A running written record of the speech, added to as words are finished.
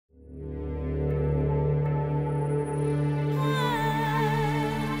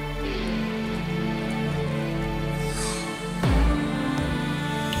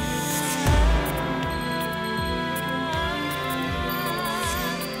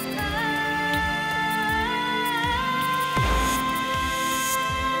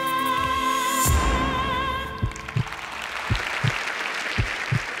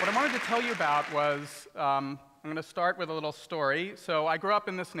tell you about was, I'm going to start with a little story. So I grew up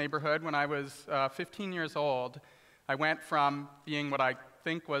in this neighborhood when I was 15 years old. I went from being what I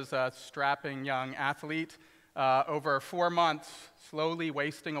think was a strapping young athlete over 4 months, slowly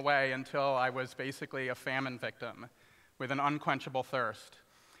wasting away until I was basically a famine victim with an unquenchable thirst.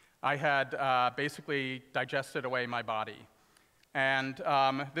 I had basically digested away my body. And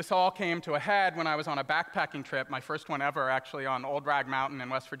this all came to a head when I was on a backpacking trip, my first one ever, actually, on Old Rag Mountain in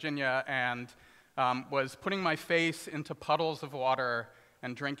West Virginia, and was putting my face into puddles of water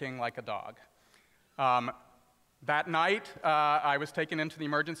and drinking like a dog. That night, I was taken into the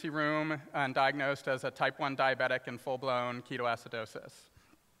emergency room and diagnosed as a type 1 diabetic and full-blown ketoacidosis.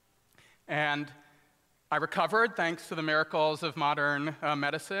 And I recovered thanks to the miracles of modern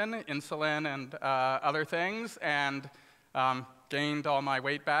medicine, insulin, and other things, and gained all my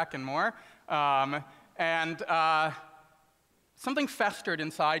weight back and more. Something festered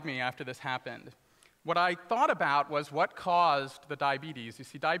inside me after this happened. What I thought about was what caused the diabetes. You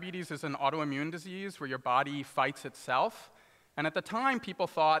see, diabetes is an autoimmune disease where your body fights itself. And at the time, people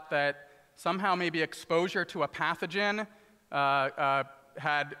thought that somehow maybe exposure to a pathogen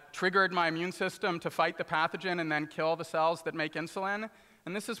had triggered my immune system to fight the pathogen and then kill the cells that make insulin.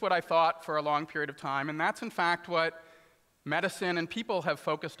 And this is what I thought for a long period of time. And that's, in fact, what medicine and people have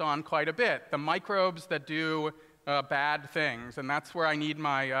focused on quite a bit, the microbes that do bad things. And that's where I need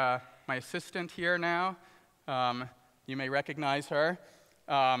my assistant here now. You may recognize her.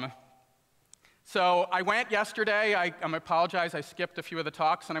 So I went yesterday. I apologize, I skipped a few of the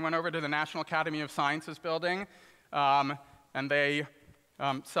talks, and I went over to the National Academy of Sciences building, and they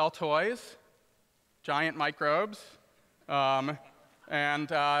sell toys, giant microbes, and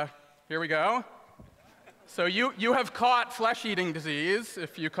here we go. So you have caught flesh-eating disease,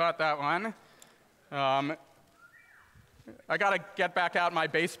 if you caught that one. I got to get back out my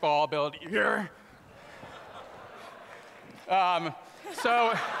baseball ability here.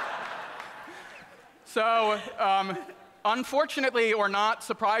 Unfortunately, or not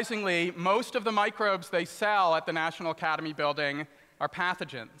surprisingly, most of the microbes they sell at the National Academy building are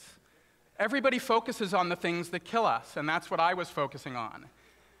pathogens. Everybody focuses on the things that kill us, and that's what I was focusing on.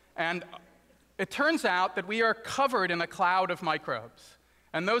 And it turns out that we are covered in a cloud of microbes.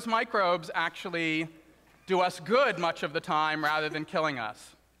 And those microbes actually do us good much of the time rather than killing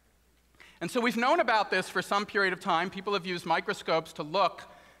us. And so we've known about this for some period of time. People have used microscopes to look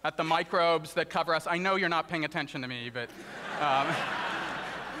at the microbes that cover us. I know you're not paying attention to me, but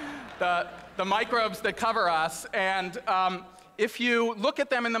the microbes that cover us. And if you look at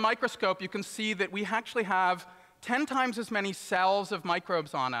them in the microscope, you can see that we actually have 10 times as many cells of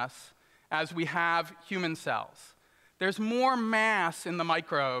microbes on us as we have human cells. There's more mass in the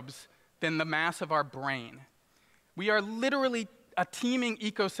microbes than the mass of our brain. We are literally a teeming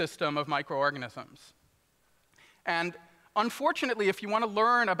ecosystem of microorganisms. And unfortunately, if you want to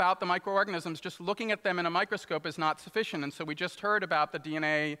learn about the microorganisms, just looking at them in a microscope is not sufficient. And so we just heard about the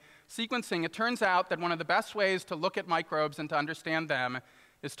DNA sequencing. It turns out that one of the best ways to look at microbes and to understand them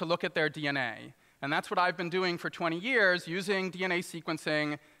is to look at their DNA. And that's what I've been doing for 20 years, using DNA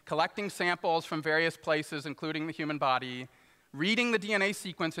sequencing, collecting samples from various places, including the human body, reading the DNA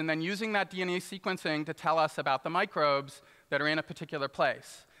sequence, and then using that DNA sequencing to tell us about the microbes that are in a particular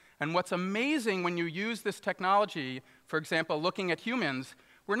place. And what's amazing when you use this technology, for example, looking at humans,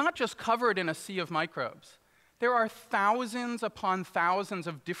 we're not just covered in a sea of microbes. There are thousands upon thousands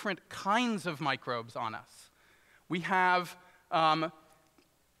of different kinds of microbes on us. We have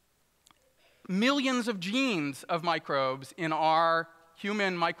millions of genes of microbes in our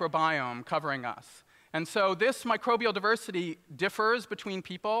human microbiome covering us. And so this microbial diversity differs between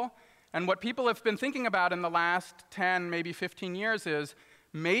people, and what people have been thinking about in the last 10, maybe 15 years is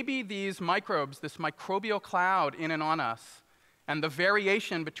maybe these microbes, this microbial cloud in and on us, and the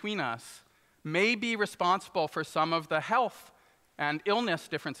variation between us may be responsible for some of the health and illness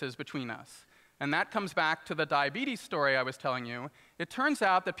differences between us. And that comes back to the diabetes story I was telling you. It turns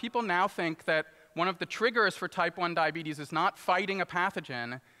out that people now think that one of the triggers for type 1 diabetes is not fighting a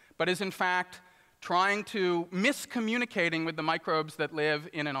pathogen, but is in fact trying to miscommunicating with the microbes that live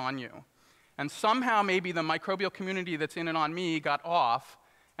in and on you. And somehow maybe the microbial community that's in and on me got off,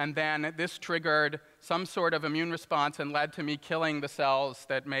 and then this triggered some sort of immune response and led to me killing the cells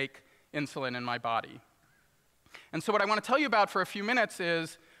that make insulin in my body. And so what I want to tell you about for a few minutes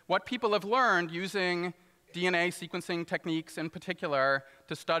is what people have learned using DNA sequencing techniques in particular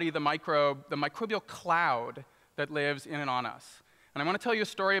to study the microbial cloud that lives in and on us. And I want to tell you a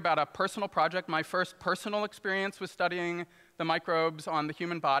story about a personal project. My first personal experience with studying the microbes on the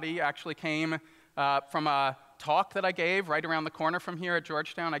human body actually came from a talk that I gave right around the corner from here at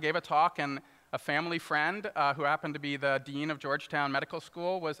Georgetown. I gave a talk, and a family friend who happened to be the dean of Georgetown Medical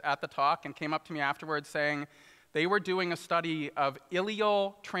School was at the talk and came up to me afterwards saying they were doing a study of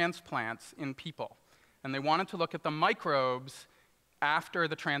ileal transplants in people, and they wanted to look at the microbes after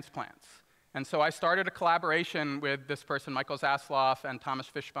the transplants. And so I started a collaboration with this person, Michael Zasloff and Thomas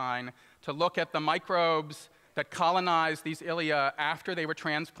Fishbein, to look at the microbes that colonized these ilia after they were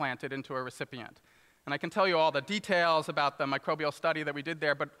transplanted into a recipient. And I can tell you all the details about the microbial study that we did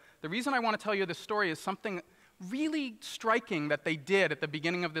there, but the reason I want to tell you this story is something really striking that they did at the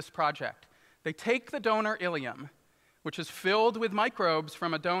beginning of this project. They take the donor ileum, which is filled with microbes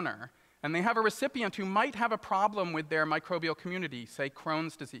from a donor, and they have a recipient who might have a problem with their microbial community, say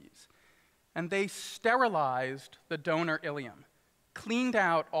Crohn's disease. And they sterilized the donor ileum, cleaned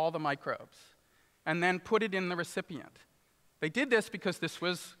out all the microbes, and then put it in the recipient. They did this because this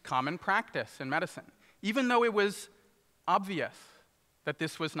was common practice in medicine, even though it was obvious that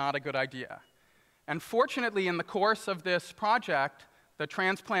this was not a good idea. And fortunately, in the course of this project, the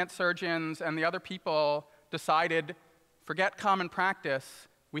transplant surgeons and the other people decided, forget common practice,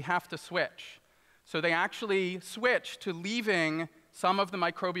 we have to switch. So they actually switched to leaving some of the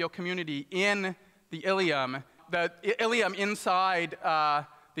microbial community in the ileum. The ileum inside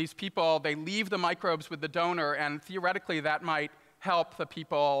these people, they leave the microbes with the donor, and theoretically that might help the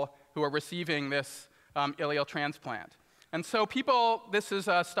people who are receiving this ileal transplant. And so this is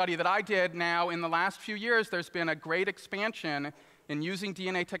a study that I did now. In the last few years, there's been a great expansion in using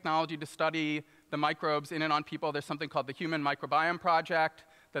DNA technology to study the microbes in and on people. There's something called the Human Microbiome Project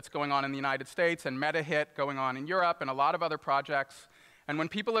that's going on in the United States, and MetaHit going on in Europe, and a lot of other projects. And when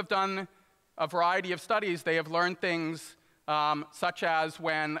people have done a variety of studies, they have learned things such as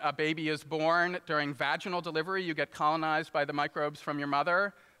when a baby is born, during vaginal delivery, you get colonized by the microbes from your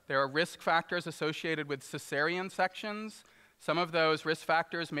mother. There are risk factors associated with cesarean sections. Some of those risk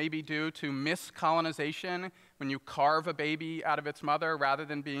factors may be due to miscolonization when you carve a baby out of its mother rather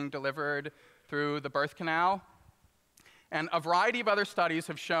than being delivered through the birth canal. And a variety of other studies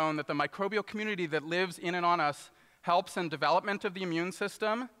have shown that the microbial community that lives in and on us helps in development of the immune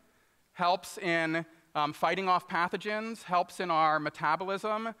system, helps in fighting off pathogens, helps in our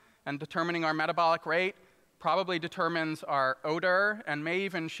metabolism and determining our metabolic rate, probably determines our odor, and may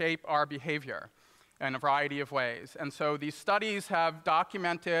even shape our behavior in a variety of ways. And so these studies have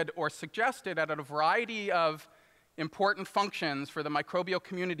documented or suggested at a variety of important functions for the microbial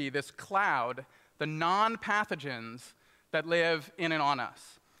community, this cloud, the non-pathogens that live in and on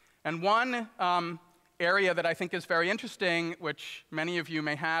us. And one area that I think is very interesting, which many of you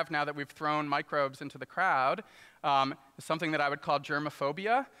may have now that we've thrown microbes into the crowd, is something that I would call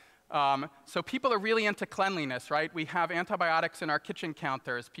germophobia. So people are really into cleanliness, right? We have antibiotics in our kitchen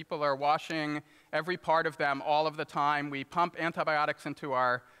counters. People are washing every part of them all of the time. We pump antibiotics into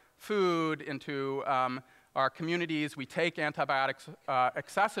our food, into our communities. We take antibiotics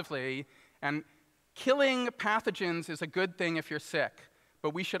excessively. And killing pathogens is a good thing if you're sick.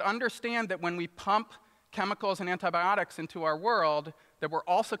 But we should understand that when we pump chemicals and antibiotics into our world, that we're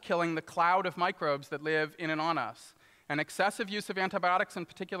also killing the cloud of microbes that live in and on us. And excessive use of antibiotics, in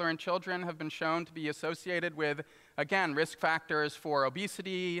particular in children, have been shown to be associated with, again, risk factors for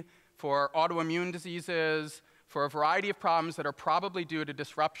obesity, for autoimmune diseases, for a variety of problems that are probably due to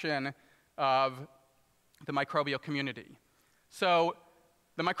disruption of the microbial community. So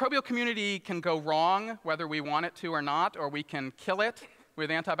the microbial community can go wrong, whether we want it to or not, or we can kill it with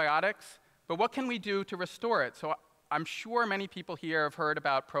antibiotics. But what can we do to restore it? So I'm sure many people here have heard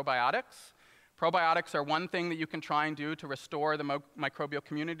about probiotics. Probiotics are one thing that you can try and do to restore the microbial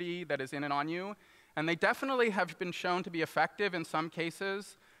community that is in and on you. And they definitely have been shown to be effective in some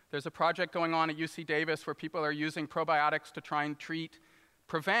cases. There's a project going on at UC Davis where people are using probiotics to try and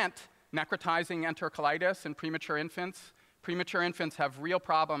prevent necrotizing enterocolitis in premature infants. Premature infants have real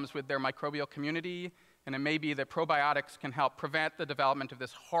problems with their microbial community, and it may be that probiotics can help prevent the development of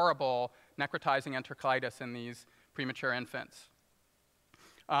this horrible necrotizing enterocolitis in these premature infants.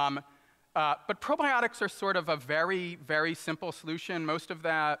 But probiotics are sort of a very, very simple solution. Most of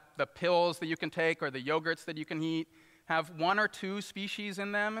the pills that you can take or the yogurts that you can eat have 1 or 2 species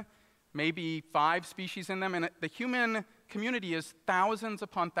in them, maybe 5 species in them. And the human community is thousands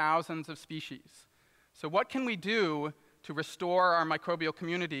upon thousands of species. So what can we do to restore our microbial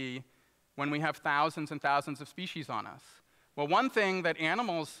community when we have thousands and thousands of species on us? Well, one thing that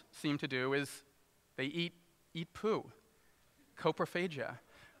animals seem to do is they eat poo, coprophagia.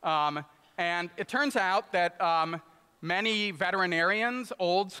 And it turns out that many veterinarians,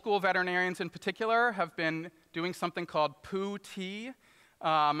 old school veterinarians in particular, have been doing something called poo tea.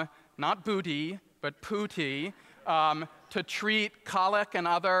 Not booty, but poo tea, to treat colic and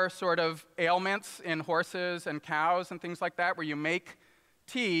other sort of ailments in horses and cows and things like that, where you make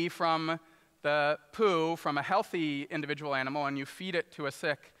tea from the poo from a healthy individual animal and you feed it to a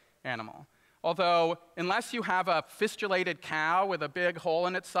sick animal. Although, unless you have a fistulated cow with a big hole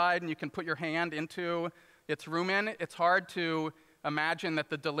in its side and you can put your hand into its rumen, it's hard to imagine that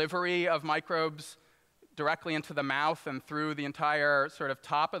the delivery of microbes directly into the mouth and through the entire sort of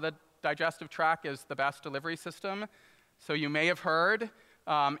top of the digestive tract is the best delivery system. So you may have heard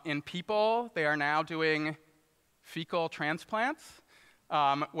in people, they are now doing fecal transplants,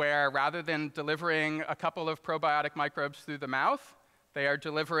 where rather than delivering a couple of probiotic microbes through the mouth, they are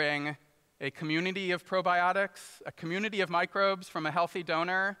delivering a community of probiotics, a community of microbes from a healthy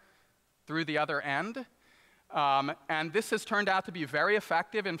donor through the other end. And this has turned out to be very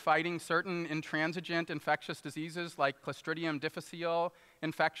effective in fighting certain intransigent infectious diseases like Clostridium difficile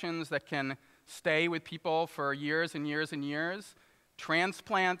infections that can stay with people for years and years and years.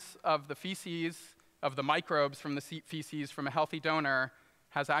 Transplants of the feces, of the microbes from the feces from a healthy donor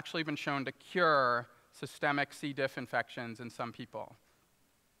has actually been shown to cure systemic C. diff infections in some people.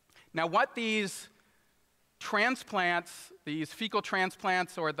 Now, what these transplants, these fecal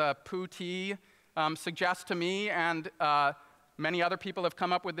transplants or the poo tea, suggest to me, and many other people have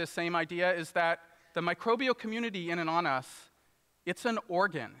come up with this same idea, is that the microbial community in and on us, it's an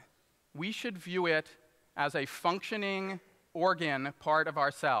organ. We should view it as a functioning organ part of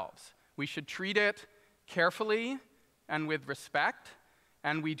ourselves. We should treat it carefully and with respect,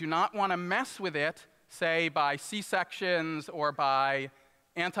 and we do not want to mess with it, say, by C-sections or by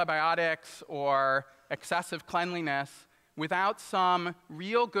antibiotics or excessive cleanliness without some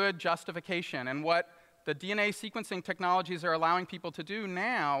real good justification. And what the DNA sequencing technologies are allowing people to do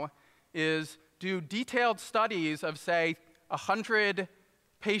now is do detailed studies of, say, 100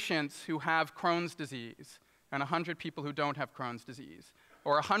 patients who have Crohn's disease and 100 people who don't have Crohn's disease,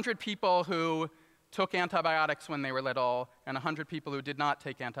 or 100 people who took antibiotics when they were little and 100 people who did not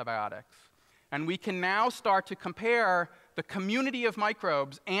take antibiotics. And we can now start to compare the community of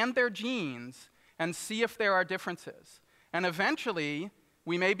microbes and their genes and see if there are differences. And eventually,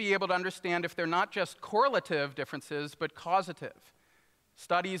 we may be able to understand if they're not just correlative differences, but causative.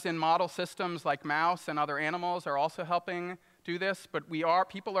 Studies in model systems like mouse and other animals are also helping do this, but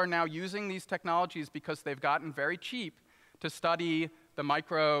people are now using these technologies because they've gotten very cheap to study the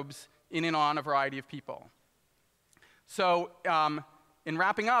microbes in and on a variety of people. So, in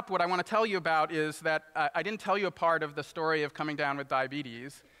wrapping up, what I want to tell you about is that I didn't tell you a part of the story of coming down with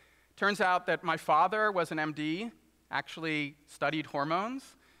diabetes. Turns out that my father was an MD, actually studied hormones.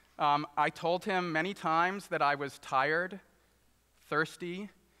 I told him many times that I was tired, thirsty,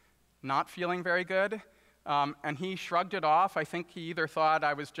 not feeling very good, and he shrugged it off. I think he either thought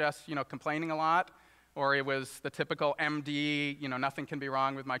I was just, complaining a lot, or it was the typical MD, nothing can be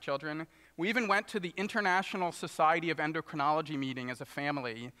wrong with my children. We even went to the International Society of Endocrinology meeting as a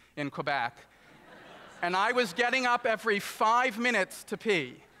family in Quebec, and I was getting up every 5 minutes to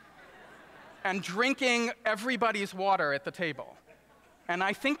pee and drinking everybody's water at the table. And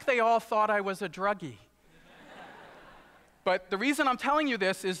I think they all thought I was a druggie. But the reason I'm telling you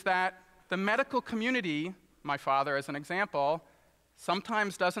this is that the medical community, my father as an example,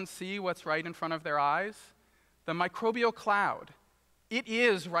 sometimes doesn't see what's right in front of their eyes. The microbial cloud, it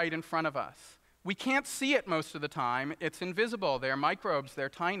is right in front of us. We can't see it most of the time. It's invisible. They're microbes. They're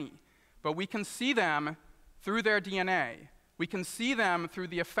tiny. But we can see them through their DNA. We can see them through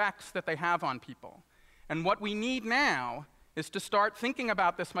the effects that they have on people. And what we need now is to start thinking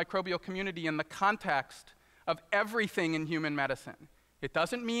about this microbial community in the context of everything in human medicine. It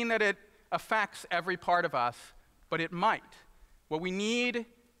doesn't mean that it affects every part of us, but it might. What we need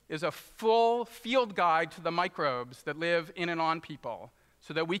is a full field guide to the microbes that live in and on people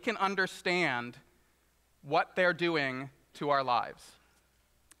so that we can understand what they're doing to our lives.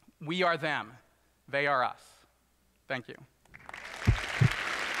 We are them. They are us. Thank you.